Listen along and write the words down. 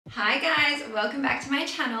Hi guys, welcome back to my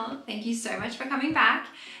channel. Thank you so much for coming back.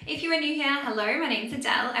 If you are new here, hello, my name's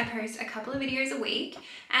Adele. I post a couple of videos a week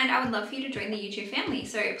and I would love for you to join the YouTube family.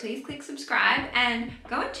 So please click subscribe and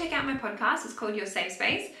go and check out my podcast. It's called Your Safe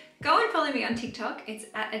Space. Go and follow me on TikTok. It's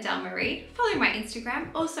at Adele Maree. Follow my Instagram,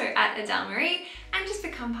 also at Adele Maree, and just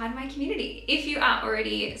become part of my community. If you are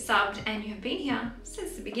already subbed and you have been here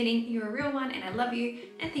since the beginning, you're a real one and I love you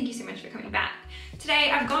and thank you so much for coming back.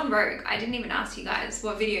 Today I've gone rogue. I didn't even ask you guys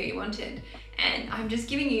what video you wanted and I'm just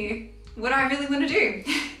giving you what I really want to do.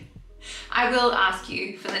 I will ask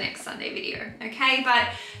you for the next Sunday video, okay?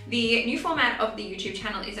 But the new format of the YouTube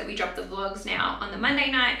channel is that we drop the vlogs now on the Monday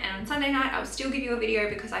night, and on Sunday night I'll still give you a video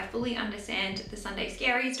because I fully understand the Sunday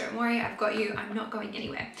scaries. Don't worry, I've got you. I'm not going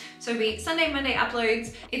anywhere. So it'll be Sunday, Monday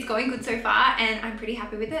uploads. It's going good so far and I'm pretty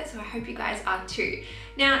happy with it, so I hope you guys are too.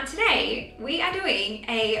 Now today we are doing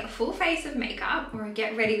a full face of makeup or a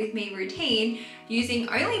get ready with me routine using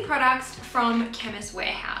only products from Chemist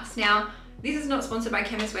Warehouse. Now, this is not sponsored by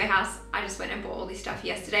Chemist Warehouse. I just went and bought all this stuff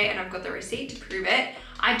yesterday and I've got the receipt to prove it.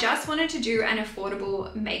 I just wanted to do an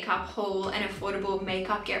affordable makeup haul, an affordable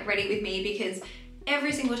makeup get ready with me, because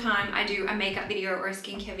every single time I do a makeup video or a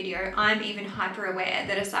skincare video, I'm even hyper aware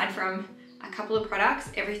that aside from a couple of products,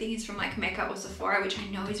 everything is from like Mecca or Sephora, which I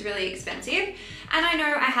know is really expensive. And I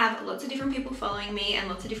know I have lots of different people following me and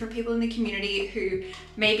lots of different people in the community who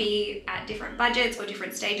may be at different budgets or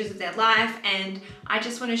different stages of their life. And I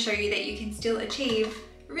just want to show you that you can still achieve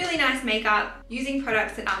really nice makeup using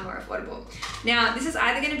products that are more affordable. Now, this is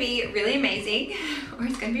either going to be really amazing or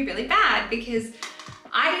it's going to be really bad because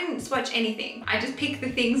I didn't swatch anything. I just picked the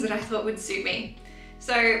things that I thought would suit me.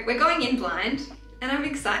 So we're going in blind. And I'm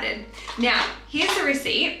excited. Now, here's the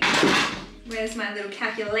receipt. Where's my little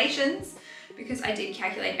calculations? Because I did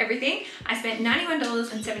calculate everything. I spent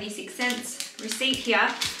 $91.76. Receipt here.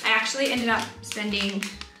 I actually ended up spending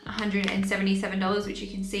 $177, which you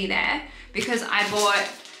can see there, because I bought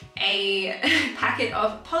a packet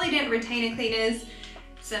of Polydent retainer cleaners,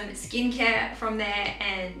 some skincare from there,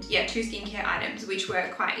 and yeah, 2 skincare items, which were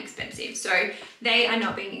quite expensive. So they are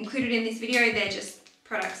not being included in this video. They're just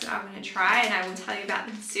products that I'm going to try and I will tell you about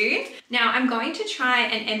them soon. Now I'm going to try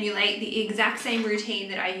and emulate the exact same routine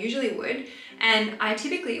that I usually would, and I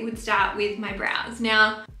typically would start with my brows.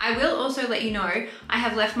 Now I will also let you know I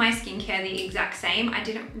have left my skincare the exact same. I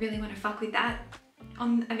didn't really want to fuck with that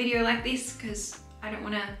on a video like this because I don't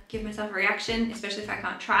want to give myself a reaction, especially if I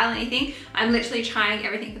can't trial anything. I'm literally trying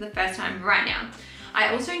everything for the first time right now. I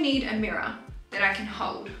also need a mirror that I can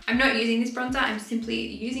hold. I'm not using this bronzer, I'm simply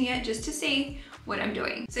using it just to see what I'm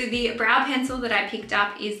doing. So the brow pencil that I picked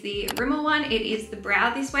up is the Rimmel one. It is the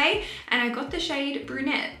Brow This Way, and I got the shade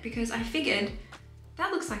Brunette because I figured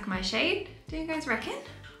that looks like my shade. Do you guys reckon?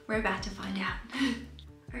 We're about to find out.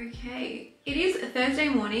 Okay, it is a Thursday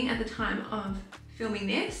morning at the time of filming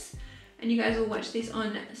this, and you guys will watch this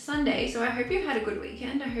on Sunday, so I hope you've had a good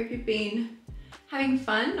weekend. I hope you've been having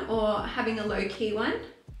fun or having a low-key one.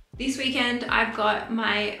 This weekend, I've got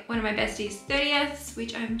one of my besties' 30ths,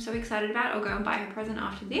 which I'm so excited about. I'll go and buy her a present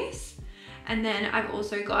after this. And then I've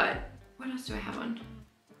also got, what else do I have on? Do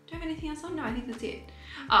I have anything else on? No, I think that's it.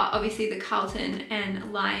 Obviously the Carlton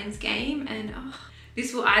and Lions game. And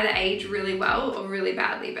this will either age really well or really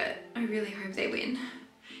badly, but I really hope they win.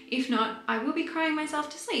 If not, I will be crying myself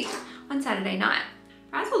to sleep on Saturday night.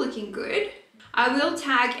 Brows are looking good. I will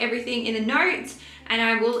tag everything in the notes, and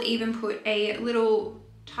I will even put a little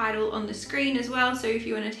title on the screen as well, so if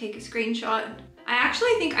you want to take a screenshot. I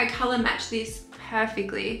actually think I color match this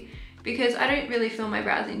perfectly because I don't really fill my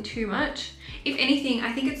brows in too much. If anything,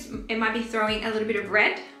 I think it might be throwing a little bit of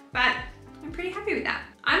red, but I'm pretty happy with that.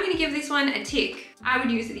 I'm going to give this one a tick. I would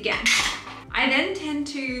use it again. I then tend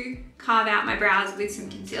to carve out my brows with some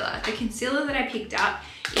concealer. The concealer that I picked up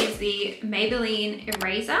is the Maybelline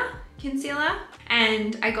Eraser Concealer,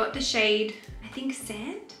 and I got the shade, I think,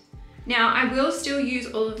 Sand. Now, I will still use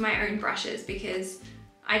all of my own brushes because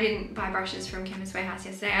I didn't buy brushes from Chemist Warehouse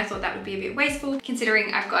yesterday. I thought that would be a bit wasteful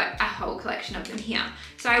considering I've got a whole collection of them here.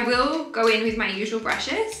 So I will go in with my usual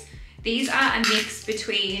brushes. These are a mix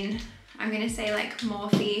between, I'm gonna say like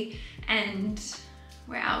Morphe and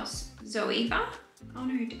where else? Zoeva. Oh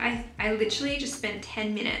no, I literally just spent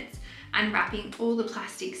 10 minutes unwrapping all the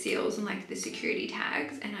plastic seals and like the security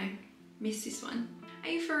tags, and I missed this one. Are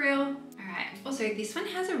you for real? All right, also this one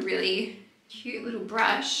has a really cute little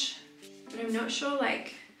brush, but I'm not sure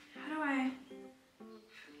like, how do I,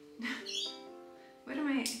 what am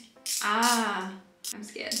I, I'm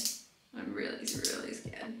scared. I'm really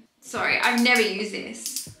scared. Sorry, I've never used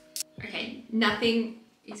this. Okay, nothing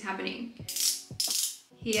is happening.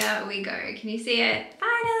 Here we go, can you see it?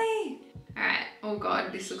 Finally! All right, Oh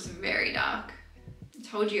God, this looks very dark. I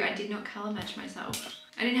told you I did not color match myself.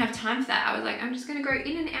 I didn't have time for that. I was like, I'm just gonna go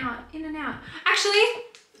in and out, in and out. Actually,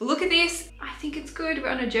 look at this. I think it's good. We're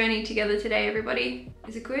on a journey together today, everybody.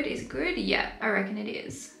 Is it good? Is it good? Yeah, I reckon it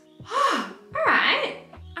is. All right.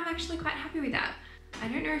 I'm actually quite happy with that. I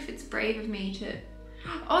don't know if it's brave of me to...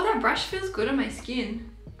 Oh, that brush feels good on my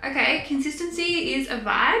skin. Okay, consistency is a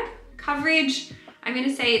vibe. Coverage, I'm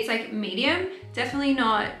gonna say it's like medium. Definitely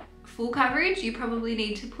not full coverage. You probably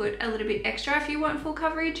need to put a little bit extra if you want full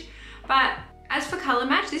coverage. But as for color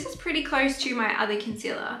match, this is pretty close to my other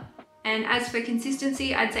concealer. And as for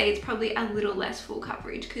consistency, I'd say it's probably a little less full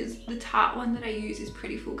coverage because the Tarte one that I use is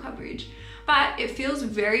pretty full coverage. But it feels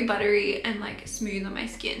very buttery and like smooth on my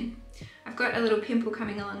skin. I've got a little pimple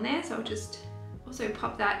coming along there, so I'll just also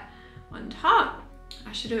pop that on top.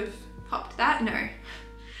 I should have popped that, no.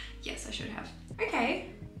 Yes, I should have. Okay,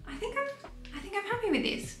 I think I'm happy with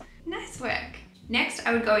this. Nice work. Next,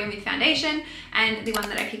 I would go in with foundation, and the one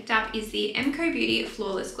that I picked up is the MCO Beauty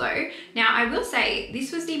Flawless Glow. Now, I will say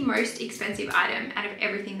this was the most expensive item out of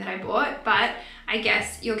everything that I bought, but I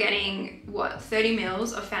guess you're getting, what, 30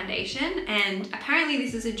 mils of foundation, and apparently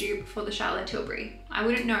this is a dupe for the Charlotte Tilbury. I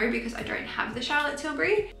wouldn't know because I don't have the Charlotte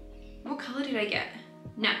Tilbury. What color did I get?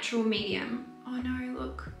 Natural medium. Oh no,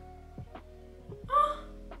 look.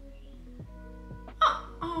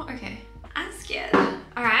 Oh, okay. I'm scared.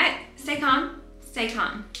 All right, stay calm, stay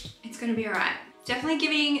calm. It's gonna be all right. Definitely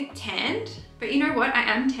giving tanned, but you know what? I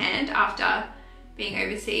am tanned after being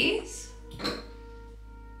overseas.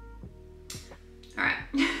 All right,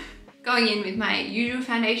 going in with my usual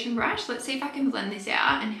foundation brush. Let's see if I can blend this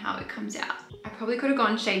out and how it comes out. I probably could have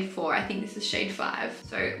gone shade 4. I think this is shade 5.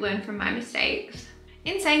 So learn from my mistakes.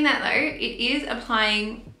 In saying that though, it is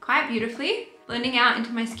applying quite beautifully, blending out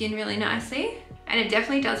into my skin really nicely. And it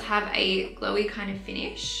definitely does have a glowy kind of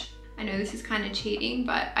finish. I know this is kind of cheating,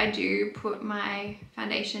 but I do put my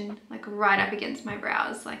foundation like right up against my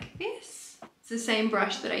brows like this. It's the same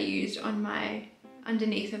brush that I used on my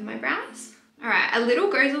underneath of my brows. All right, a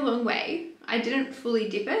little goes a long way. I didn't fully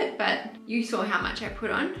dip it, but you saw how much I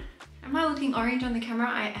put on. Am I looking orange on the camera?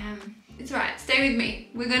 I am. It's all right, stay with me.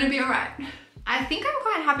 We're gonna be all right. I think I'm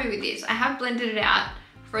quite happy with this. I have blended it out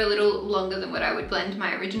for a little longer than what I would blend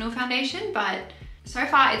my original foundation, but so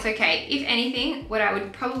far it's okay. If anything, what I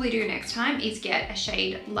would probably do next time is get a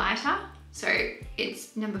shade lighter. So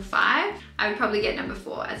it's number 5. I would probably get number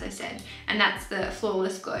 4, as I said, and that's the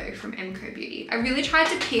Flawless Glow from MCO Beauty. I really tried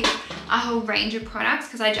to pick a whole range of products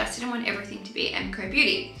because I just didn't want everything to be MCO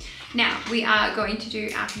Beauty. Now we are going to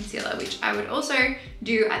do our concealer, which I would also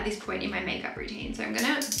do at this point in my makeup routine. So I'm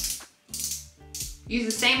gonna use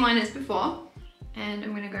the same one as before, and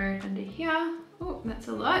I'm gonna go under here. Oh, that's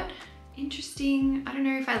a lot. Interesting. I don't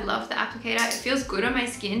know if I love the applicator. It feels good on my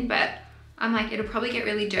skin, but I'm like, it'll probably get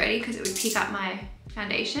really dirty because it would pick up my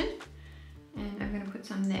foundation. And I'm gonna put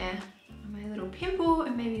some there on my little pimple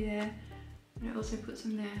and maybe there. And I also put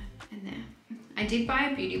some there and there. I did buy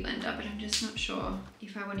a beauty blender, but I'm just not sure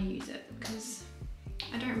if I want to use it because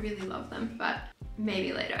I don't really love them, but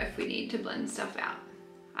maybe later if we need to blend stuff out.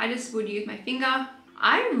 I just would use my finger.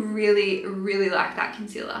 I really, really like that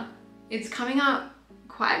concealer. It's coming up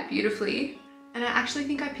quite beautifully, and I actually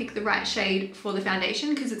think I picked the right shade for the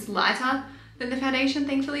foundation because it's lighter than the foundation,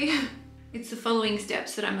 thankfully. It's the following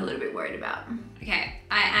steps that I'm a little bit worried about. Okay,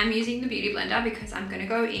 I am using the beauty blender because I'm gonna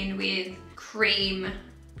go in with cream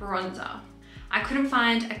bronzer. I couldn't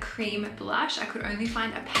find a cream blush. I could only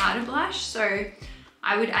find a powder blush, so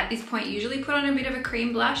I would at this point usually put on a bit of a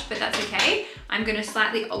cream blush, but that's okay. I'm gonna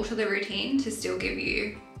slightly alter the routine to still give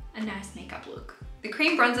you a nice makeup look. The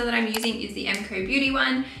cream bronzer that I'm using is the MCO Beauty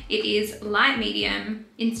one. It is light medium,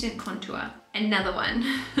 instant contour. Another one.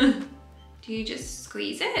 Do you just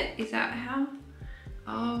squeeze it? Is that how?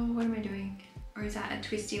 Oh, what am I doing? Or is that a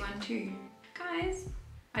twisty one too? Guys,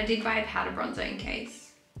 I did buy a powder bronzer in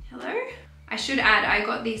case. Hello? I should add, I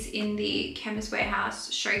got this in the Chemist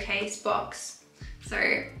Warehouse showcase box. So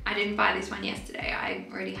I didn't buy this one yesterday. I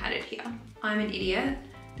already had it here. I'm an idiot.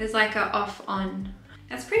 There's like a off on.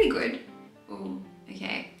 That's pretty good. Oh,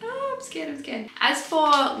 okay. Oh, I'm scared, I'm scared. As for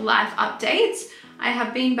life updates, I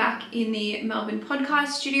have been back in the Melbourne podcast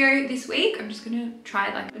studio this week. I'm just gonna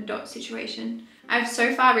try like a dot situation. I've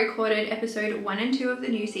so far recorded episode 1 and 2 of the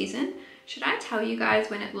new season. Should I tell you guys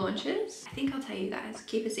when it launches? I think I'll tell you guys,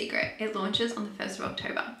 keep a secret. It launches on the 1st of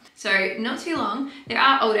October. So not too long. There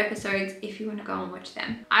are old episodes if you wanna go and watch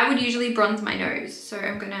them. I would usually bronze my nose. So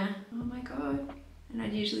I'm gonna, oh my God. And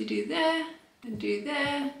I'd usually do there and do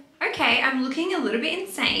there. Okay, I'm looking a little bit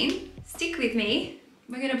insane. Stick with me.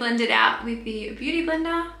 We're gonna blend it out with the beauty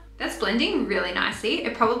blender. That's blending really nicely.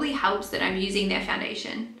 It probably helps that I'm using their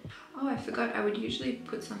foundation. Oh, I forgot I would usually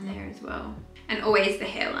put some there as well. And always the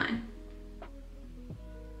hairline.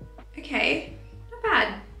 Okay, not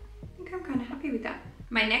bad. I think I'm kind of happy with that.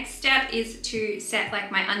 My next step is to set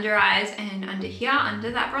like my under eyes and under here,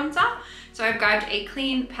 under that bronzer. So I've grabbed a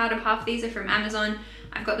clean powder puff. These are from Amazon.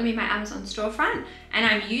 I've got them in my Amazon storefront, and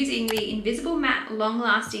I'm using the Invisible Matte Long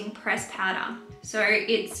Lasting Press Powder. So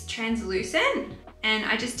it's translucent, and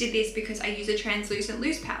I just did this because I use a translucent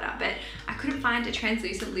loose powder, but I couldn't find a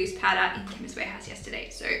translucent loose powder in Chemist Warehouse yesterday.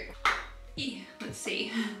 So yeah, let's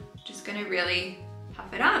see. Just gonna really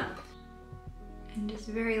puff it up and just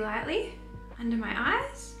very lightly under my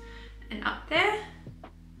eyes and up there.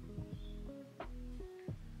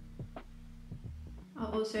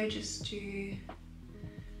 I'll also just do,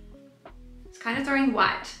 it's kind of throwing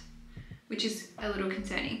white, which is a little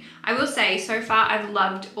concerning. I will say, so far I've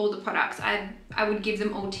loved all the products. I would give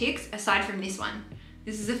them all ticks aside from this one.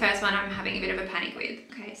 This is the first one I'm having a bit of a panic with.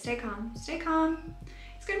 Okay, stay calm, stay calm.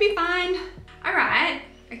 It's gonna be fine. All right,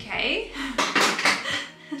 okay.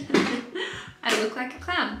 I look like a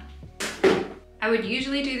clown. I would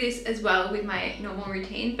usually do this as well with my normal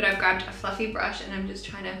routine, but I've grabbed a fluffy brush and I'm just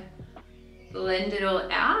trying to blend it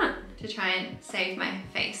all out to try and save my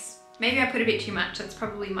face. Maybe I put a bit too much, that's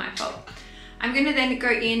probably my fault. I'm gonna then go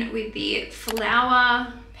in with the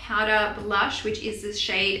Flower Powder Blush, which is the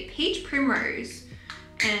shade Peach Primrose.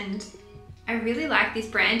 And I really like this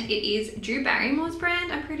brand. It is Drew Barrymore's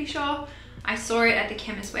brand, I'm pretty sure. I saw it at the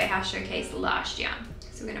Chemist Warehouse showcase last year.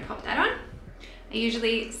 So we're gonna pop that on. I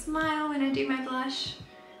usually smile when I do my blush,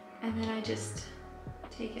 and then I just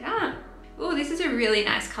take it out. Oh, this is a really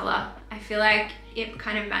nice color. I feel like it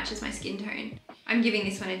kind of matches my skin tone. I'm giving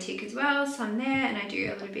this one a tick as well, some there, and I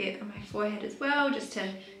do a little bit on my forehead as well, just to,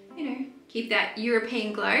 you know, keep that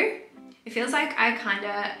European glow. It feels like I kind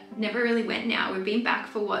of never really went now. We've been back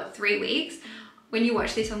for what, 3 weeks? When you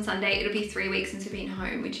watch this on Sunday, it'll be 3 weeks since I've been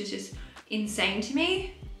home, which is just insane to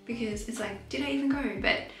me, because it's like, did I even go?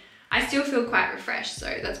 But I still feel quite refreshed,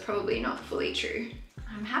 so that's probably not fully true.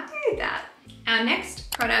 I'm happy with that. Our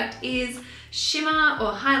next product is shimmer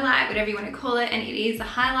or highlight, whatever you want to call it, and it is the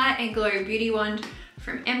Highlight and Glow Beauty Wand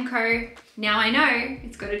from Emco. Now I know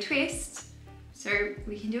it's got a twist, so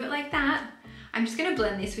we can do it like that. I'm just gonna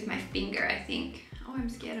blend this with my finger, I think. Oh, I'm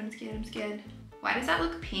scared, I'm scared, I'm scared. Why does that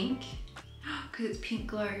look pink? Because it's pink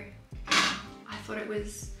glow. I thought it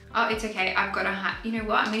was, oh, it's okay. I've got a, you know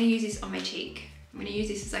what? I'm gonna use this on my cheek. I'm gonna use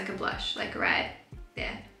this as like a blush, like right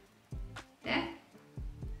there, there,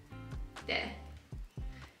 there,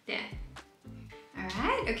 there. All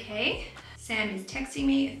right, okay. Sam is texting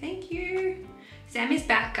me, thank you. Sam is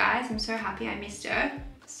back, guys. I'm so happy I missed her.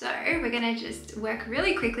 So we're gonna just work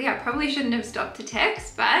really quickly. I probably shouldn't have stopped to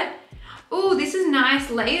text, but, oh, this is nice,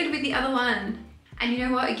 layered with the other one. And you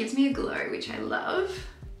know what? It gives me a glow, which I love.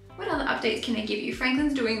 What other updates can I give you?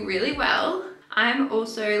 Franklin's doing really well. I'm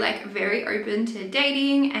also like very open to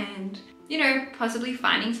dating and, you know, possibly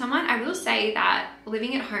finding someone. I will say that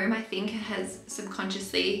living at home, I think, has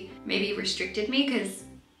subconsciously maybe restricted me, because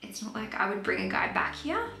it's not like I would bring a guy back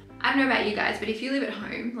here. I don't know about you guys, but if you live at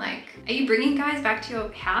home, like, are you bringing guys back to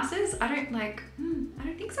your houses? I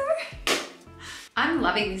don't think so. I'm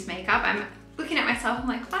loving this makeup. I'm looking at myself, I'm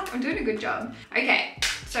like, fuck, I'm doing a good job. Okay,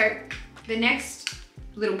 so the next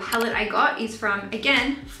little palette I got is from,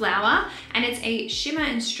 again, Flower, and it's a shimmer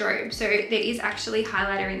and strobe. So there is actually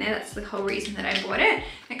highlighter in there. That's the whole reason that I bought it.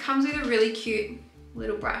 It comes with a really cute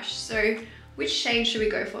little brush. So which shade should we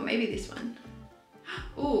go for? Maybe this one.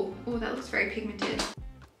 Oh, that looks very pigmented.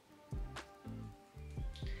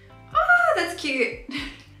 Oh, that's cute.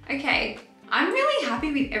 Okay, I'm really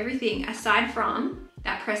happy with everything aside from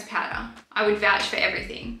that pressed powder. I would vouch for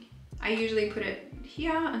everything. I usually put it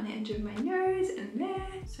here on the edge of my nose and there.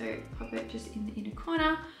 So pop it just in the inner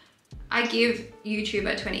corner. I give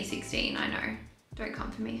YouTuber 2016, I know. Don't come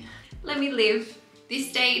for me. Let me live. This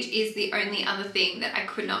stage is the only other thing that I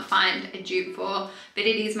could not find a dupe for, but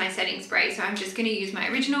it is my setting spray, so I'm just gonna use my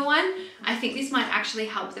original one. I think this might actually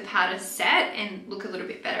help the powder set and look a little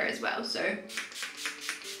bit better as well, so.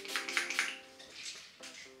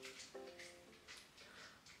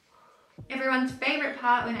 Everyone's favorite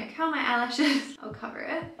part when I curl my eyelashes, I'll cover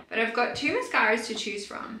it. But I've got 2 mascaras to choose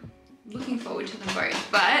from. Looking forward to them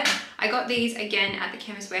both, but I got these again at the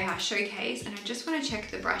Chemist Warehouse showcase, and I just want to check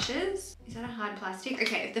the brushes. Is that a hard plastic?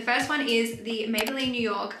 Okay, the first one is the Maybelline New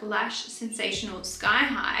York Lash Sensational Sky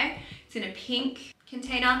High. It's in a pink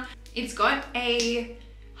container. It's got a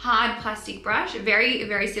hard plastic brush, very,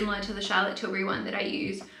 very similar to the Charlotte Tilbury one that I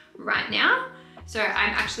use right now. So I'm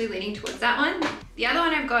actually leaning towards that one. The other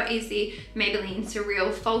one I've got is the Maybelline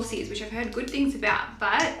Surreal Falsies, which I've heard good things about,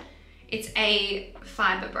 but it's a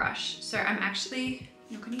fiber brush. So I'm actually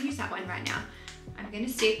not gonna use that one right now. I'm gonna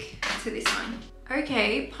stick to this one.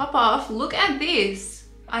 Okay, pop off, look at this.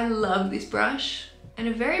 I love this brush. And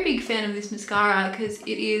a very big fan of this mascara because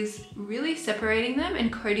it is really separating them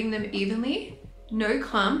and coating them evenly. No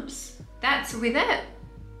clumps. That's with it,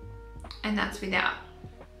 and that's without.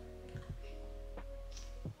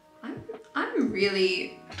 I'm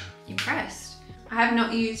really impressed. I have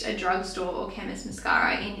not used a drugstore or chemist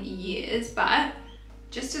mascara in years, but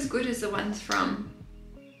just as good as the ones from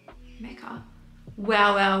Mecca.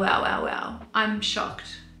 Wow, wow, wow, wow, wow. I'm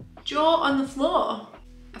shocked. Jaw on the floor.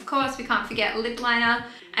 Of course, we can't forget lip liner,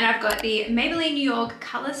 and I've got the Maybelline New York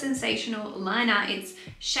Color Sensational Liner. It's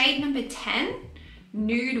shade number 10,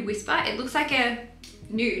 Nude Whisper. It looks like a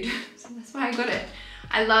nude, so that's why I got it.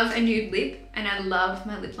 I love a nude lip, and I love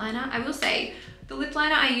my lip liner. I will say, the lip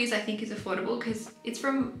liner I use I think is affordable because it's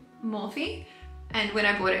from Morphe, and when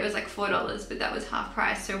I bought it, it was like $4, but that was half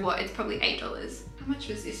price, so what, it's probably $8. How much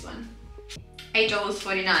was this one?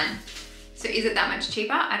 $8.49. So is it that much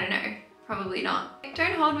cheaper? I don't know, probably not.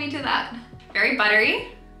 Don't hold me to that. Very buttery,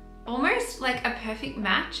 almost like a perfect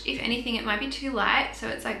match. If anything, it might be too light, so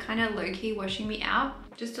it's like kind of low-key washing me out,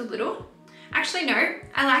 just a little. Actually, no,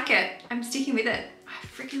 I like it. I'm sticking with it. I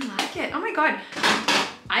freaking like it. Oh my God,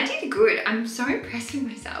 I did good. I'm so impressed with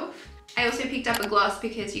myself. I also picked up a gloss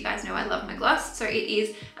because you guys know I love my gloss. So it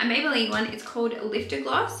is a Maybelline one. It's called Lifter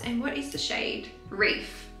Gloss. And what is the shade?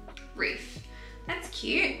 Reef. Reef. That's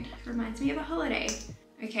cute. Reminds me of a holiday.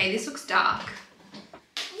 Okay, this looks dark.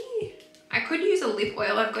 I could use a lip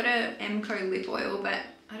oil. I've got a Emco lip oil, but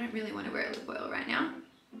I don't really want to wear a lip oil right now.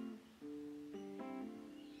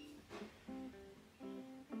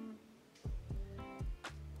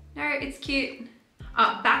 No, it's cute.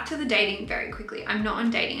 Back to the dating very quickly. I'm not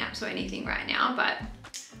on dating apps or anything right now, but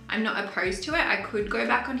I'm not opposed to it. I could go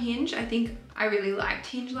back on Hinge. I think I really liked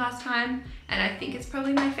Hinge last time, and I think it's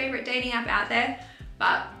probably my favorite dating app out there,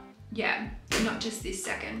 but yeah, not just this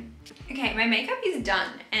second. Okay, my makeup is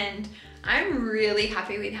done, and I'm really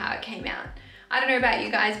happy with how it came out. I don't know about you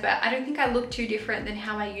guys, but I don't think I look too different than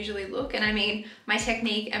how I usually look. And I mean, my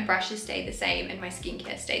technique and brushes stayed the same and my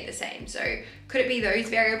skincare stayed the same. So could it be those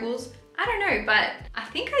variables? I don't know, but I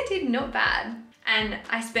think I did not bad. And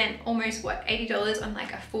I spent almost, what, $80 on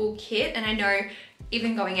like a full kit. And I know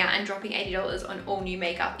even going out and dropping $80 on all new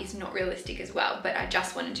makeup is not realistic as well. But I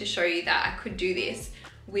just wanted to show you that I could do this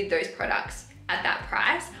with those products at that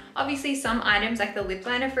price. Obviously some items like the lip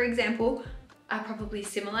liner, for example, are probably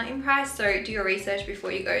similar in price, so do your research before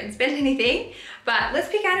you go and spend anything. But let's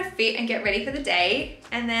pick out a fit and get ready for the day,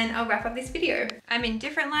 and then I'll wrap up this video. I'm in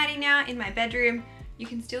different lighting now in my bedroom. You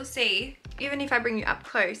can still see, even if I bring you up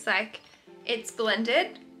close, like it's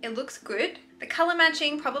blended, it looks good. The color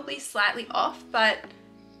matching probably slightly off, but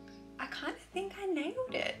I kind of think I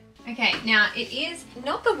nailed it. Okay, now it is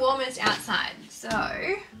not the warmest outside, so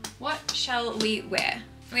what shall we wear?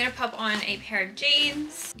 I'm gonna pop on a pair of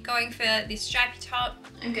jeans, going for this stripy top.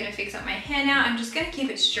 I'm gonna fix up my hair now. I'm just gonna keep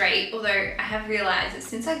it straight, although I have realized that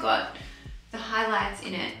since I got the highlights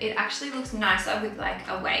in it, it actually looks nicer with like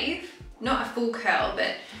a wave. Not a full curl,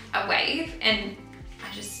 but a wave. And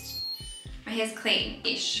my hair's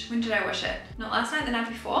clean-ish. When did I wash it? Not last night, the night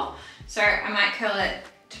before. So I might curl it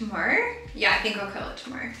tomorrow. Yeah, I think I'll curl it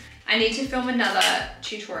tomorrow. I need to film another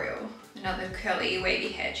tutorial, another curly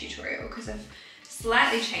wavy hair tutorial, because I've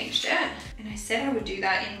slightly changed it, and I said I would do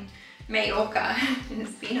that in Mallorca, and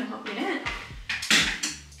it's been a hot minute.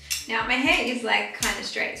 Now my hair is like kind of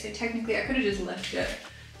straight, so technically I could have just left it,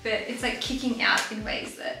 but it's like kicking out in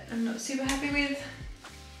ways that I'm not super happy with.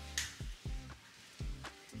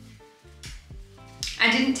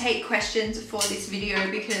 I didn't take questions for this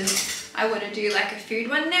video because I want to do like a food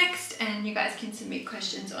one next, and you guys can submit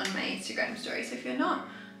questions on my Instagram story, so if you're not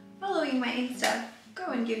following my Insta,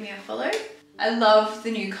 go and give me a follow. I love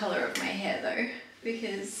the new color of my hair though,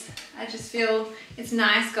 because I just feel it's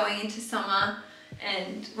nice going into summer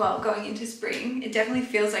and, well, going into spring. It definitely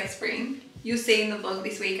feels like spring. You'll see in the vlog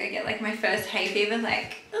this week, I get like my first hay fever,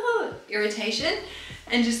 like, oh, irritation.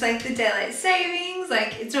 And just like the daylight savings,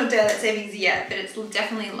 like it's not daylight savings yet, but it's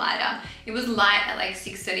definitely lighter. It was light at like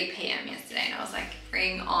 6:30 p.m. yesterday, and I was like,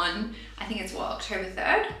 bring on, I think it's what, October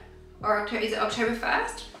 3rd? Or is it October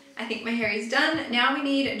 1st? I think my hair is done. Now we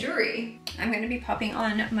need jewelry. I'm going to be popping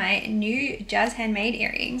on my new Jaz Hand Made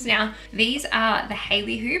earrings. Now, these are the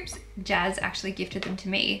Haley hoops. Jaz actually gifted them to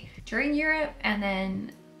me during Europe, and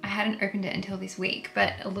then I hadn't opened it until this week,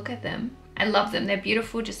 but look at them. I love them. They're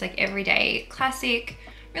beautiful, just like everyday classic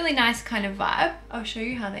really nice kind of vibe. I'll show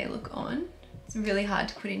you how they look on. It's really hard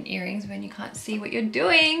to put in earrings when you can't see what you're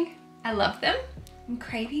doing. I love them. I'm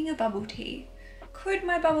craving a bubble tea. Could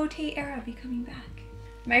my bubble tea era be coming back?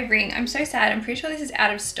 My ring, I'm so sad. I'm pretty sure this is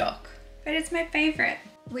out of stock, but it's my favorite.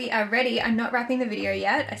 We are ready. I'm not wrapping the video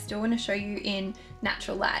yet. I still want to show you in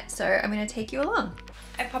natural light, so I'm going to take you along.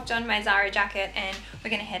 I popped on my Zara jacket and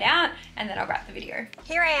we're gonna head out and then I'll wrap the video.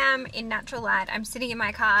 Here I am in natural light. I'm sitting in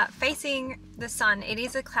my car facing the sun. It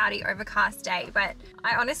is a cloudy, overcast day, but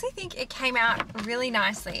I honestly think it came out really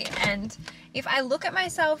nicely. And if I look at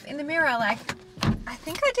myself in the mirror, like, I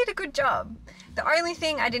think I did a good job. The only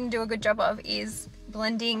thing I didn't do a good job of is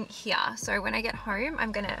blending here. So when I get home,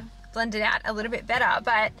 I'm gonna blend it out a little bit better,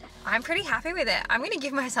 but I'm pretty happy with it. I'm gonna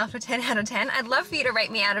give myself a 10 out of 10. I'd love for you to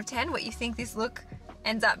rate me out of 10 what you think this look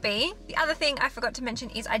ends up being. The other thing I forgot to mention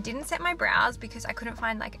is I didn't set my brows because I couldn't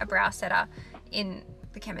find like a brow setter in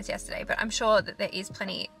the chemist yesterday, but I'm sure that there is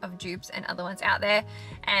plenty of dupes and other ones out there.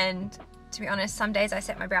 And to be honest, some days I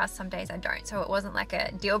set my brows, some days I don't. So it wasn't like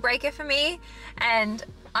a deal breaker for me. And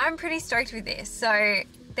I'm pretty stoked with this. So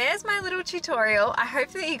there's my little tutorial. I hope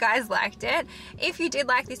that you guys liked it. If you did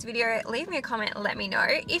like this video, leave me a comment and let me know.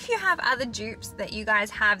 If you have other dupes that you guys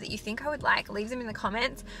have that you think I would like, leave them in the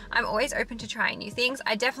comments. I'm always open to trying new things.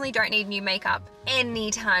 I definitely don't need new makeup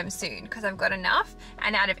anytime soon because I've got enough.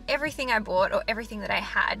 And out of everything I bought or everything that I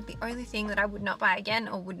had, the only thing that I would not buy again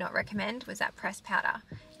or would not recommend was that pressed powder.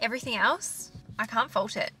 Everything else, I can't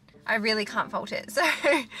fault it. I really can't fault it. So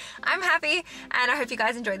I'm happy and I hope you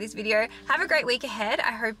guys enjoyed this video. Have a great week ahead.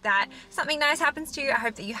 I hope that something nice happens to you. I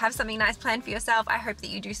hope that you have something nice planned for yourself. I hope that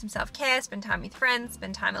you do some self-care, spend time with friends,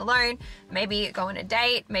 spend time alone, maybe go on a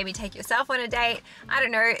date, maybe take yourself on a date. I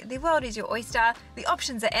don't know. The world is your oyster. The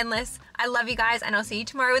options are endless. I love you guys and I'll see you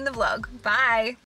tomorrow in the vlog. Bye.